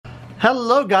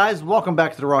Hello guys, welcome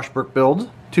back to the Rushbrook build.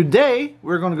 Today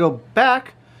we're going to go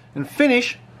back and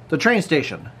finish the train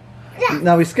station.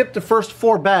 Now we skipped the first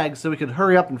 4 bags so we could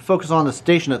hurry up and focus on the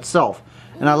station itself.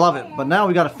 And I love it, but now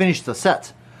we got to finish the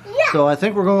set. So I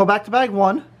think we're going to go back to bag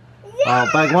 1.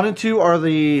 Bag 1 and 2 are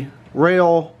the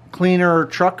rail cleaner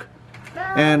truck,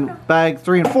 and bag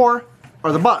 3 and 4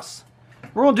 are the bus.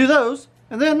 We're going to do those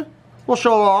and then we'll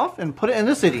show it off and put it in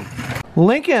the city.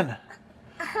 Lincoln,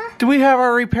 do we have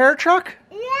our repair truck?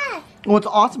 Yes. What's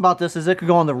awesome about this is it could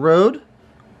go on the road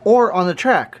or on the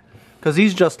track, because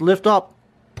these just lift up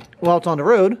while it's on the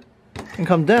road and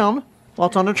come down while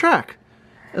it's on the track.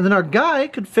 And then our guy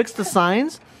could fix the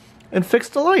signs and fix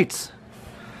the lights.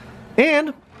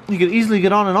 And you could easily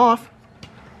get on and off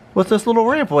with this little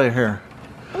ramp right here.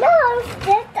 No,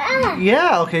 stick up.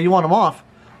 Yeah, okay, you want them off.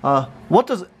 What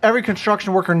does every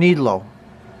construction worker need, Lo?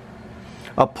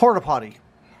 A porta potty.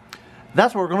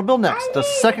 That's what we're going to build next. The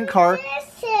second car.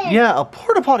 Yeah, a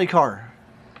porta potty car.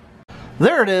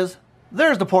 There it is.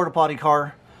 There's the porta potty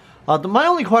car. My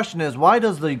only question is, why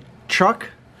does the truck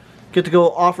get to go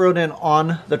off-road and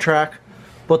on the track,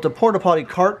 but the porta potty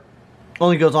cart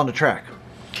only goes on the track?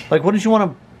 Like, wouldn't you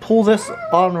want to pull this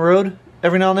on the road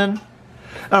every now and then?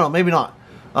 I don't know, maybe not.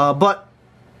 But,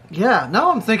 yeah,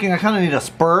 now I'm thinking I kind of need a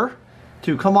spur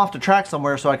to come off the track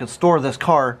somewhere so I can store this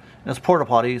car in this porta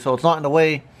potty so it's not in the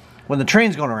way when the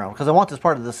train's going around, because I want this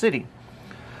part of the city.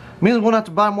 Means we're going to have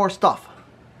to buy more stuff.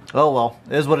 Oh well,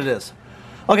 it is what it is.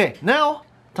 Okay, now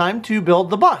time to build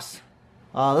the bus.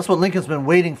 That's what Lincoln's been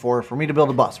waiting for me to build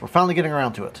a bus. We're finally getting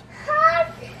around to it.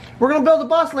 What? We're going to build a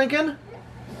bus, Lincoln.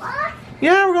 What?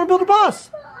 Yeah, we're going to build a bus.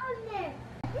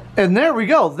 And there we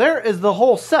go. There is the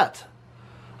whole set.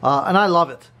 And I love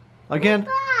it. Again,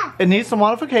 it needs some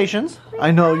modifications.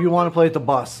 I know you want to play with the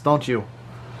bus, don't you?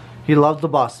 He loves the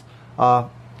bus.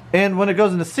 And when it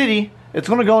goes in the city, it's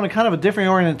going to go in a kind of a different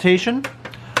orientation.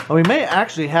 We may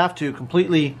actually have to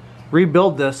completely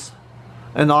rebuild this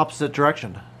in the opposite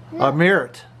direction. Mirror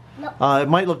it. It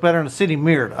might look better in the city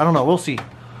mirrored. I don't know. We'll see.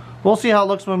 We'll see how it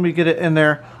looks when we get it in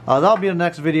there. That'll be the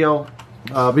next video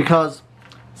because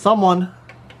someone,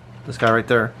 this guy right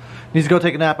there, needs to go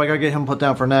take a nap. I got to get him put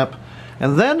down for a nap.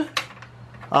 And then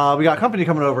we got company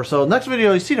coming over. So next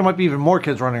video you see there might be even more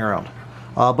kids running around.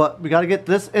 But we got to get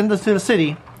this into the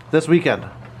city this weekend.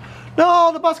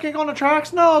 No, the bus can't go on the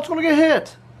tracks. No, it's going to get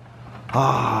hit.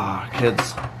 Ah,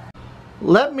 kids.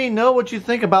 Let me know what you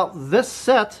think about this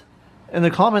set in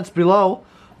the comments below.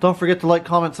 Don't forget to like,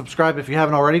 comment, subscribe if you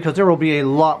haven't already, because there will be a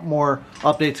lot more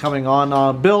updates coming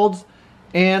on builds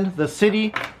and the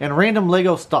city and random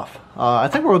Lego stuff. I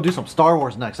think we're going to do some Star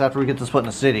Wars next after we get this put in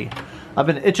the city. I've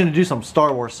been itching to do some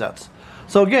Star Wars sets.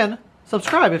 So again,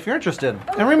 subscribe if you're interested.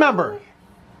 And remember,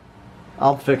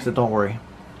 I'll fix it, don't worry.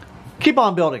 Keep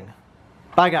on building.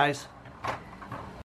 Bye guys.